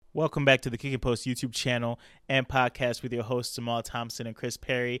Welcome back to the Kick and Post YouTube channel and podcast with your hosts Jamal Thompson and Chris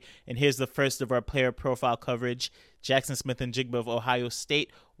Perry. And here's the first of our player profile coverage. Jaxon Smith-Njigba of Ohio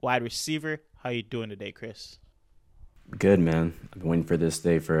State, wide receiver. How you doing today, Chris? Good, man. I've been waiting for this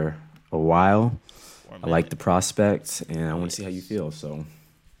day for a while. I like the prospect, and I want to see how you feel. So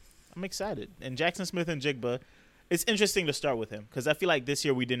I'm excited. And Jaxon Smith-Njigba, it's interesting to start with him because I feel like this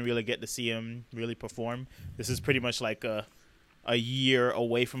year we didn't really get to see him really perform. This is pretty much like a year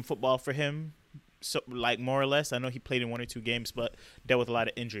away from football for him, so like more or less. I know he played in one or two games, but dealt with a lot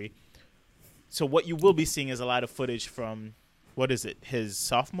of injury. So what you will be seeing is a lot of footage from, what is it, his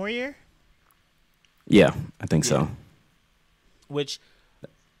sophomore year? Yeah, I think so. Which,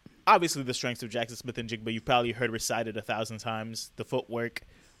 obviously the strengths of Jaxon Smith-Njigba, you've probably heard recited 1,000 times. The footwork,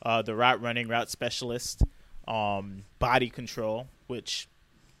 the route running, route specialist, body control, which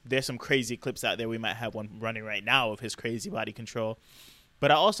there's some crazy clips out there. We might have one running right now of his crazy body control.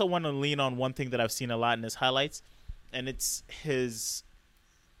 But I also want to lean on one thing that I've seen a lot in his highlights, and it's his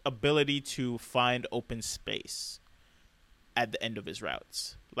ability to find open space at the end of his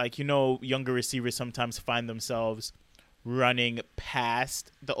routes. Like, you know, younger receivers sometimes find themselves running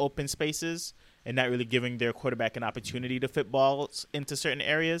past the open spaces and not really giving their quarterback an opportunity to fit balls into certain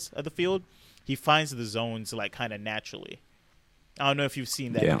areas of the field. He finds the zones like kind of naturally. I don't know if you've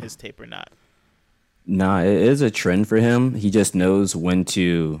seen that in his tape or not. Nah, it is a trend for him. He just knows when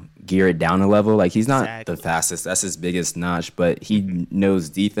to gear it down a level. Like, he's not the fastest. That's his biggest notch, but he knows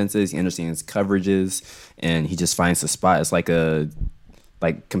defenses, he understands coverages, and he just finds the spot. It's like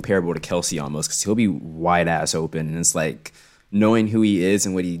comparable to Kelsey almost, because he'll be wide ass open, and it's like knowing who he is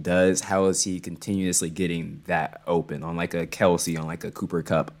and what he does, how is he continuously getting that open on like a Kelsey, on like a Cooper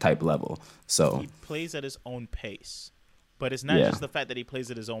Kupp type level. So he plays at his own pace. But it's not just the fact that he plays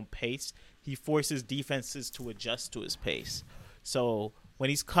at his own pace. He forces defenses to adjust to his pace. So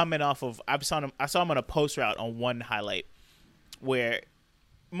when he's coming off of, I saw him on a post route on one highlight where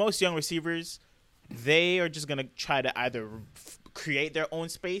most young receivers, they are just gonna try to either create their own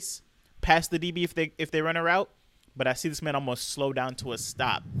space past the DB if they run a route. But I see this man almost slow down to a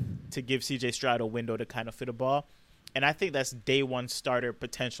stop to give CJ Stroud a window to kind of fit a ball, and I think that's day one starter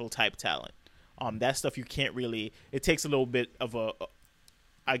potential type talent. That stuff you can't really. It takes a little bit of a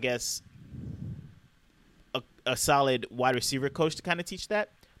solid wide receiver coach to kind of teach that.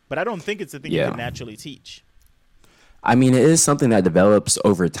 But I don't think it's a thing you can naturally teach. I mean, it is something that develops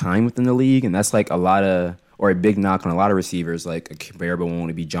over time within the league, and that's like a big knock on a lot of receivers. Like a comparable one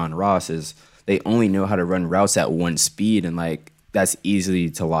would be John Ross, is they only know how to run routes at one speed, and like that's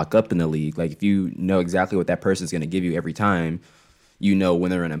easily to lock up in the league. Like if you know exactly what that person's going to give you every time. You know when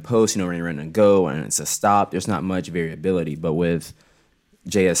they're running post, you know when they're running go, and it's a stop. There's not much variability. But with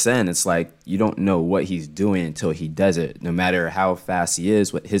JSN, it's like you don't know what he's doing until he does it, no matter how fast he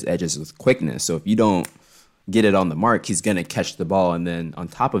is. What his edge is with quickness. So if you don't get it on the mark, he's going to catch the ball. And then on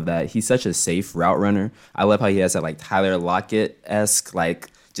top of that, he's such a safe route runner. I love how he has that like Tyler Lockett-esque, like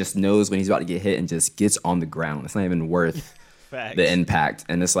just knows when he's about to get hit and just gets on the ground. It's not even worth the impact.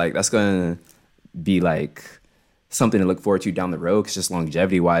 And it's like that's going to be like something to look forward to down the road, because just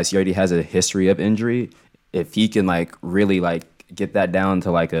longevity-wise, he already has a history of injury. If he can like really like get that down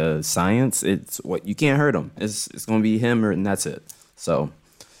to like a science, it's what you can't hurt him. It's going to be him, and that's it. So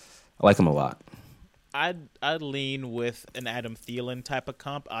I like him a lot. I'd lean with an Adam Thielen type of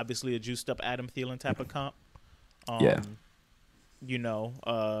comp. Obviously, a juiced up Adam Thielen type of comp. You know.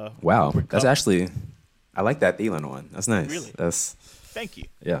 Wow, that's actually, I like that Thielen one. That's nice. Really? Thank you.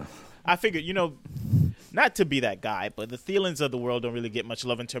 Yeah. I figured, not to be that guy, but the Thielens of the world don't really get much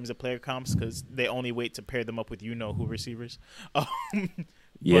love in terms of player comps because they only wait to pair them up with who receivers.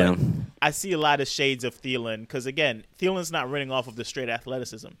 Yeah. But I see a lot of shades of Thielen because, again, Thielen's not running off of the straight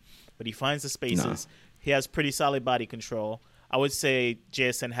athleticism, but he finds the spaces. No. He has pretty solid body control. I would say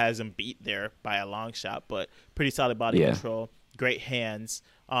JSN has him beat there by a long shot, but pretty solid body control, great hands.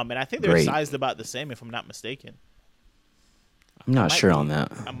 And I think they're sized about the same, if I'm not mistaken. I'm not sure on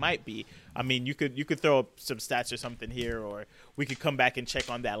that. I might be. I mean, you could throw up some stats or something here, or we could come back and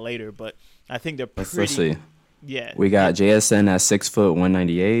check on that later. But I think they're pretty. Let's see. Yeah. We got JSN at 6',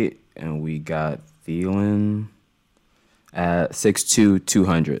 198, and we got Thielen at 6'2",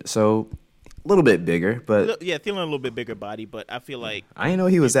 200. So a little bit bigger, but yeah, Thielen a little bit bigger body, but I feel like I didn't know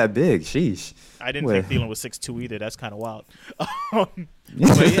he was that big. Sheesh. I didn't think Thielen was 6'2" either. That's kind of wild.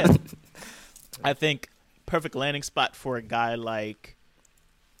 But yeah, I think perfect landing spot for a guy like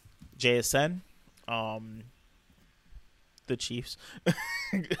JSN, the Chiefs.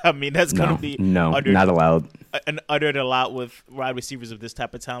 I mean, that's going to be not allowed. Uttered a lot with wide receivers of this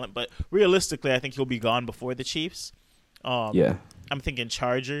type of talent, but realistically, I think he'll be gone before the Chiefs. Yeah. I'm thinking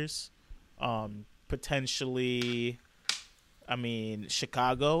Chargers, potentially. I mean,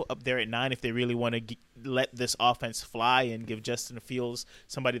 Chicago up there at 9 if they really want to let this offense fly and give Justin Fields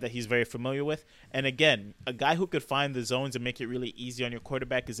somebody that he's very familiar with. And again, a guy who could find the zones and make it really easy on your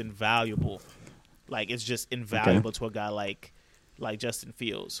quarterback is invaluable. Like, it's just invaluable to a guy like Justin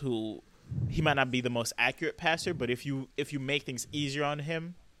Fields, who he might not be the most accurate passer, but if you make things easier on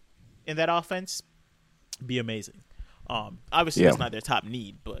him in that offense, be amazing. Obviously, it's not their top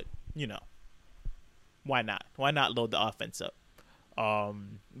need, but, why not? Why not load the offense up?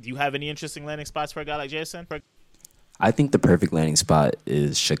 Do you have any interesting landing spots for a guy like Jaxon? I think the perfect landing spot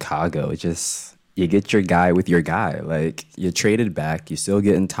is Chicago. It's just you get your guy with your guy. Like, you traded back, you're still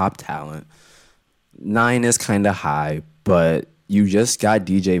getting top talent. 9 is kind of high, but you just got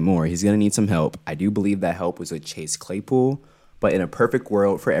DJ Moore. He's going to need some help. I do believe that help was with Chase Claypool, but in a perfect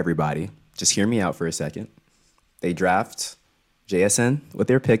world for everybody, just hear me out for a second. They draft JSN with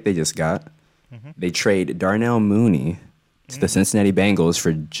their pick they just got. Mm-hmm. They trade Darnell Mooney to the Cincinnati Bengals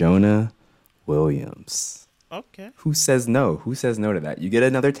for Jonah Williams. Okay. Who says no? Who says no to that? You get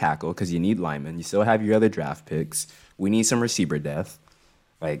another tackle because you need linemen. You still have your other draft picks. We need some receiver depth.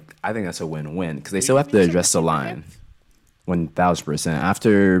 Like, I think that's a win-win because they still have to address the line. 1,000%.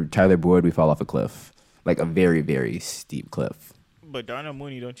 After Tyler Boyd, we fall off a cliff. Like a very, very steep cliff. But Darnell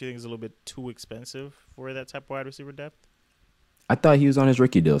Mooney, don't you think is a little bit too expensive for that type of wide receiver depth? I thought he was on his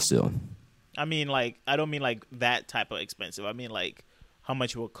rookie deal still. I mean, like, I don't mean like that type of expensive. I mean, like, how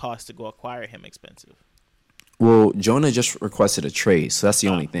much it will cost to go acquire him expensive. Well, Jonah just requested a trade, so that's the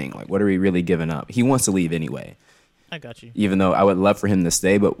only thing. Like, what are we really giving up? He wants to leave anyway. I got you. Even though I would love for him to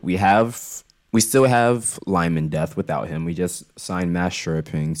stay, but we still have lineman depth without him. We just signed Matt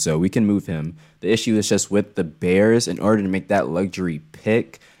Sherping, so we can move him. The issue is just with the Bears, in order to make that luxury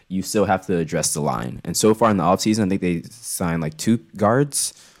pick, you still have to address the line. And so far in the offseason, I think they signed like 2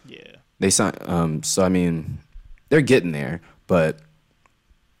 guards. Yeah. They signed, so I mean, they're getting there, but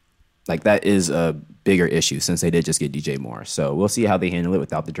like that is a bigger issue since they did just get DJ Moore. So we'll see how they handle it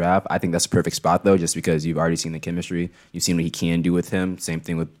without the draft. I think that's a perfect spot though, just because you've already seen the chemistry. You've seen what he can do with him. Same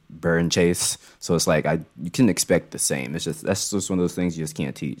thing with Burr and Chase. So it's like you can expect the same. That's just one of those things you just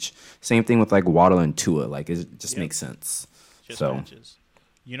can't teach. Same thing with like Waddle and Tua. Like it just makes sense. Just so matches.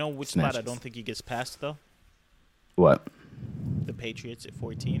 You know which spot I don't think he gets past though? What? The Patriots at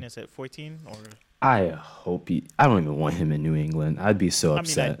 14. Is it 14 or? I hope I don't even want him in New England. I'd be so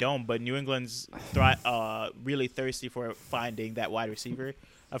upset. I mean, I don't, but New England's really thirsty for finding that wide receiver.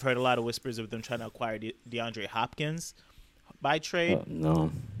 I've heard a lot of whispers of them trying to acquire DeAndre Hopkins by trade.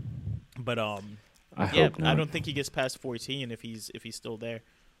 No. But I hope not. I don't think he gets past 14 if he's still there.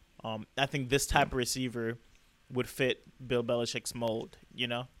 I think this type of receiver would fit Bill Belichick's mold,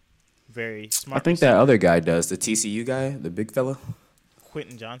 Very smart. I think that other guy does, the TCU guy, the big fella.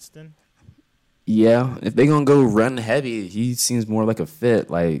 Quentin Johnston. Yeah, if they're going to go run heavy, he seems more like a fit.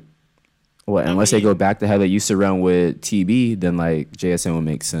 Like, unless they go back to how they used to run with TB, then, like, JSN would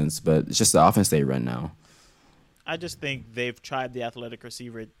make sense. But it's just the offense they run now. I just think they've tried the athletic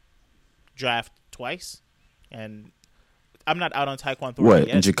receiver draft twice. And I'm not out on Tyquan Thornton yet. What,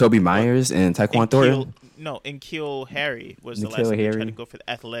 and Jacoby Myers and Tyquan Thornton? No, N'Keal Harry was the last time they tried to go for the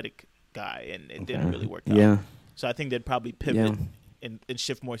athletic guy, and it didn't really work out. Yeah. So I think they'd probably pivot and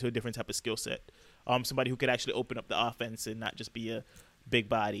shift more to a different type of skill set. Somebody who could actually open up the offense and not just be a big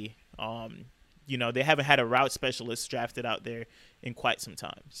body. They haven't had a route specialist drafted out there in quite some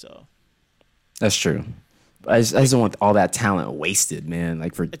time. So that's true. I just don't want all that talent wasted, man.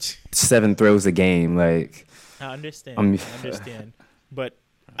 Like for 7 throws a game. Like I understand. But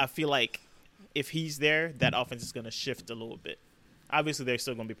I feel like if he's there, that offense is going to shift a little bit. Obviously, they're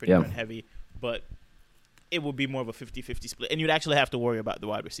still going to be pretty run heavy, but it will be more of a 50-50 split. And you'd actually have to worry about the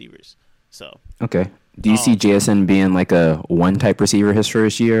wide receivers. So okay. Do you see JSN being like a one-type receiver his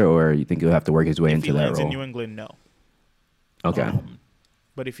first year, or you think he'll have to work his way into that role? If he lands in New England, no. Okay.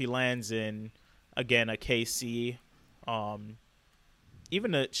 But if he lands in, again, a KC,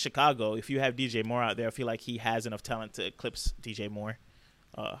 even a Chicago, if you have DJ Moore out there, I feel like he has enough talent to eclipse DJ Moore.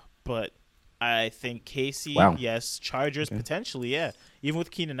 But I think KC, yes. Chargers, potentially, yeah. Even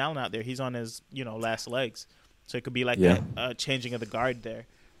with Keenan Allen out there, he's on his last legs. So it could be like a changing of the guard there.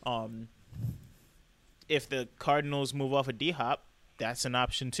 If the Cardinals move off of D-Hop, that's an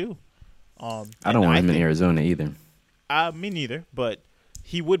option too. I don't want him in Arizona either. Me neither, but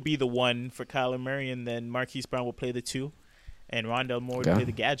he would be the one for Kyler Murray, and then Marquise Brown will play the 2, and Rondale Moore would play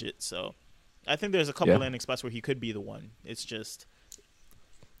the gadget. So I think there's a couple landing spots where he could be the one. It's just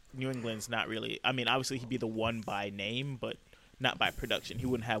New England's not really. I mean, obviously he'd be the one by name, but not by production. He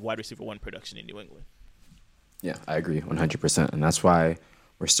wouldn't have wide receiver 1 production in New England. Yeah, I agree 100%. And that's why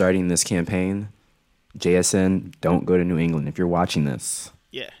we're starting this campaign. JSN, don't go to New England. If you're watching this,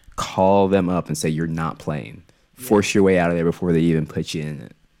 Yeah. call them up and say you're not playing. Yeah. Force your way out of there before they even put you in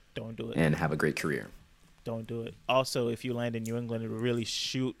it. Don't do it. And have a great career. Don't do it. Also, if you land in New England, it will really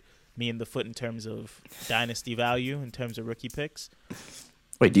shoot me in the foot in terms of dynasty value, in terms of rookie picks.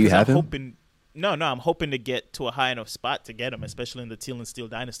 Wait, do you have him? I'm hoping to get to a high enough spot to get him, especially in the Teal and Steel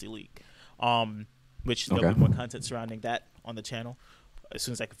Dynasty League. Which there'll be more content surrounding that on the channel as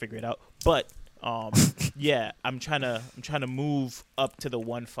soon as I can figure it out. But yeah, I'm trying to move up to the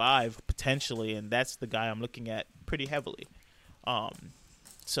 1-5 potentially, and that's the guy I'm looking at pretty heavily.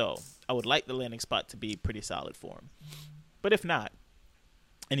 So I would like the landing spot to be pretty solid for him. But if not,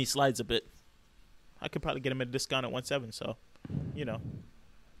 and he slides a bit, I could probably get him at a discount at 1-7. So,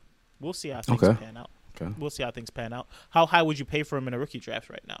 we'll see how things pan out. Okay. We'll see how things pan out. How high would you pay for him in a rookie draft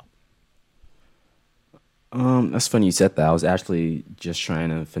right now? That's funny you said that. I was actually just trying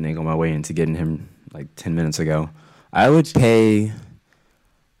to finagle my way into getting him like 10 minutes ago. I would pay.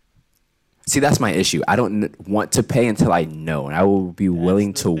 See, that's my issue. I don't want to pay until I know, and I will be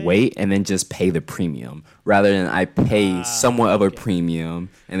willing to wait and then just pay the premium rather than I pay somewhat of a premium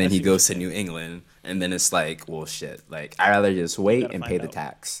and then he goes to New England and then it's like, well, shit. Like, I'd rather just wait and pay the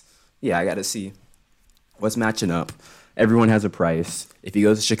tax. Yeah, I got to see what's matching up. Everyone has a price. If he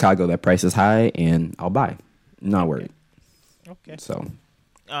goes to Chicago, that price is high, and I'll buy. Not worried. Okay. So,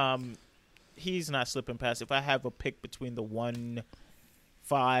 he's not slipping past. If I have a pick between the 1-5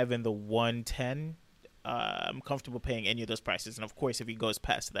 and the 1-10, I'm comfortable paying any of those prices. And of course, if he goes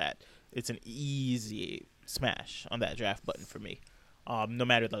past that, it's an easy smash on that draft button for me, no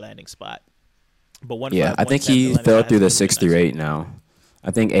matter the landing spot. But 1-5, yeah, I think he fell through the 6 through 8 now. I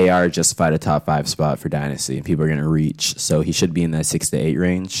think AR justified a top 5 spot for Dynasty, and people are going to reach. So he should be in that 6 to 8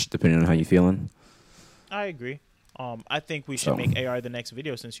 range, depending on how you're feeling. I agree. I think we should make AR the next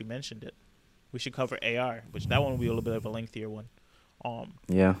video since you mentioned it. We should cover AR, which that one will be a little bit of a lengthier one.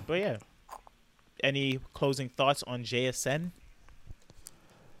 Yeah. But yeah. Any closing thoughts on JSN?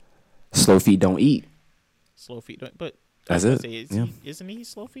 Slow feet don't eat. Slow feet don't. But that's it. Isn't he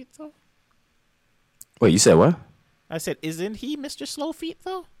slow feet though? Wait, you said what? I said, isn't he Mr. Slow Feet,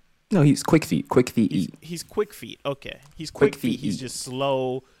 though? No, he's quick feet. Quick feet eat. He's quick feet. Okay. He's quick feet. He's just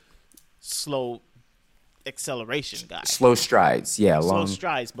slow acceleration guy. Slow strides. Yeah, slow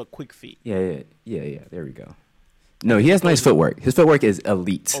strides, but quick feet. Yeah. There we go. No, he has nice footwork. His footwork is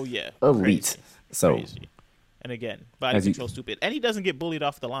elite. Oh, yeah. Elite. Crazy. And again, body control stupid. And he doesn't get bullied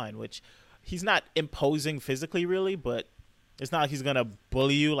off the line, which he's not imposing physically, really, but it's not like he's going to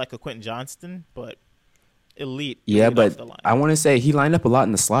bully you like a Quentin Johnston, but elite. Yeah, but I want to say he lined up a lot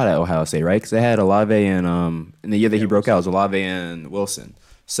in the slot at Ohio State, right? Because they had Olave and in the year that he broke out, it was Olave and Wilson.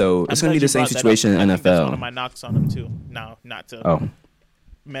 So it's going to be the same situation in NFL. That's one of my knocks on him too. Now, not to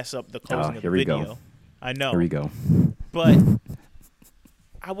mess up the closing of the video. Go. I know. Here we go. But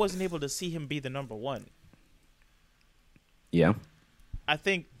I wasn't able to see him be the number one. Yeah. I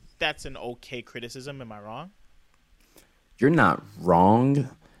think that's an okay criticism. Am I wrong? You're not wrong.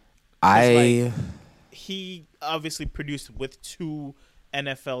 He obviously produced with 2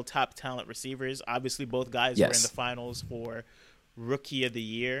 NFL top talent receivers. Obviously, both guys were in the finals for Rookie of the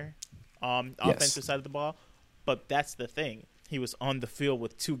Year, offensive side of the ball. But that's the thing. He was on the field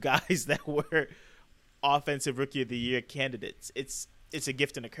with 2 guys that were offensive Rookie of the Year candidates. It's a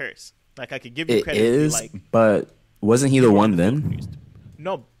gift and a curse. Like, I could give you credit. It is, but wasn't he the one then?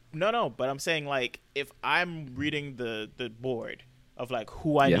 No. But I'm saying, like, if I'm reading the board of like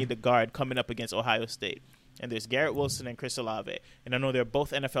who I need to guard coming up against Ohio State, and there's Garrett Wilson and Chris Olave, and I know they're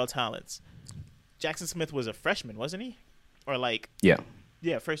both NFL talents. Jaxon Smith was a freshman, wasn't he? Or like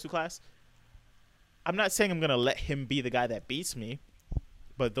first 2 class. I'm not saying I'm gonna let him be the guy that beats me,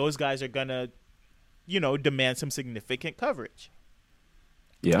 but those guys are gonna, demand some significant coverage.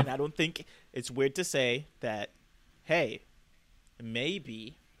 Yeah, and I don't think it's weird to say that. Hey,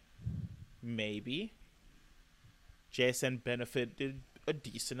 maybe JSN benefited a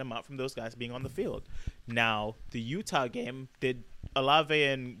decent amount from those guys being on the field. Now, the Utah game, did Olave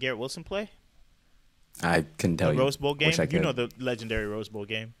and Garrett Wilson play? I can tell you. The Rose Bowl game? You know the legendary Rose Bowl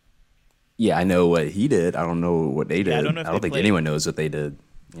game. Yeah, I know what he did. I don't know what they did. I don't think anyone knows what they did.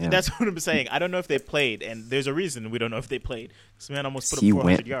 Yeah. That's what I'm saying. I don't know if they played, and there's a reason we don't know if they played. This man almost put up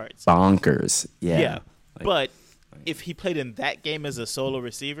 400 yards. Bonkers. Yeah. But if he played in that game as a solo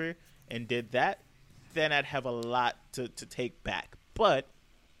receiver and did that, then I'd have a lot to take back. But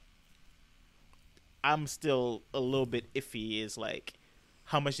I'm still a little bit iffy is like,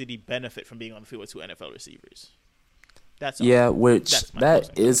 how much did he benefit from being on the field with 2 NFL receivers? That's all. Yeah, which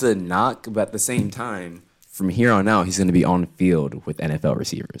that is a knock, but at the same time, from here on out, he's going to be on the field with NFL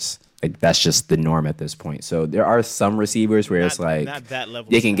receivers. Like that's just the norm at this point. So there are some receivers where it's like not that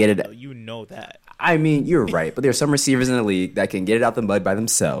level. They can get it. Though. You know that. I mean, you're right, but there's some receivers in the league that can get it out the mud by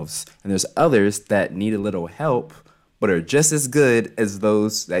themselves, and there's others that need a little help, but are just as good as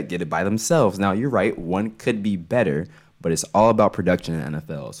those that get it by themselves. Now, you're right, one could be better, but it's all about production in the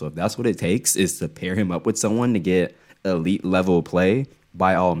NFL. So if that's what it takes is to pair him up with someone to get elite level play,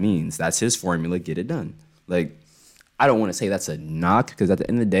 by all means, that's his formula. Get it done. Like, I don't want to say that's a knock because at the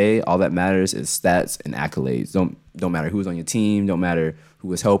end of the day, all that matters is stats and accolades. Don't matter who's on your team. Don't matter who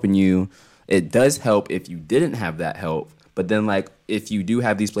was helping you. It does help if you didn't have that help, but then like if you do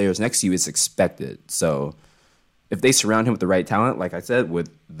have these players next to you, it's expected. So if they surround him with the right talent, like I said,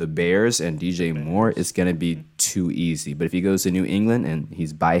 with the Bears and DJ Moore, it's going to be too easy. But if he goes to New England and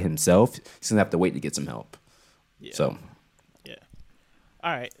he's by himself, he's going to have to wait to get some help. Yeah. So, yeah.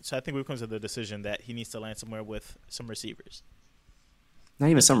 All right. So I think we've come to the decision that he needs to land somewhere with some receivers. Not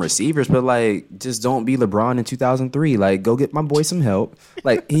even some receivers, but like just don't be LeBron in 2003. Like go get my boy some help.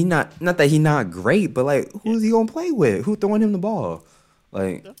 Like not that he not great, but like who's he gonna play with? Who throwing him the ball?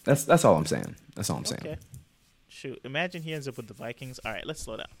 Like that's all I'm saying. That's all I'm saying. Okay. Shoot, imagine he ends up with the Vikings. All right, let's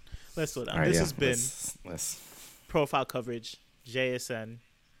slow down. Right, This has been let's profile coverage. JSN,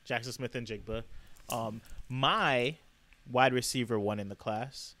 Jaxon Smith-Njigba. My wide receiver one in the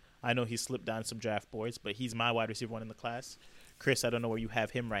class. I know he slipped down some draft boards, but he's my wide receiver one in the class. Chris, I don't know where you have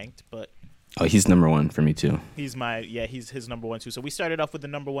him ranked, but he's number one for me too. He's his number one too. So we started off with the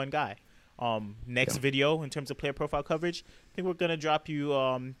number one guy. Next video in terms of player profile coverage, I think we're gonna drop you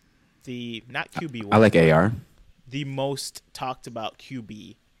the not QB one. I like AR. The most talked about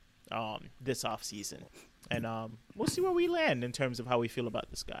QB this offseason. And we'll see where we land in terms of how we feel about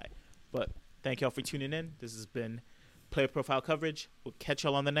this guy. But thank y'all for tuning in. This has been player profile coverage. We'll catch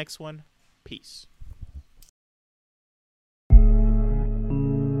y'all on the next one. Peace.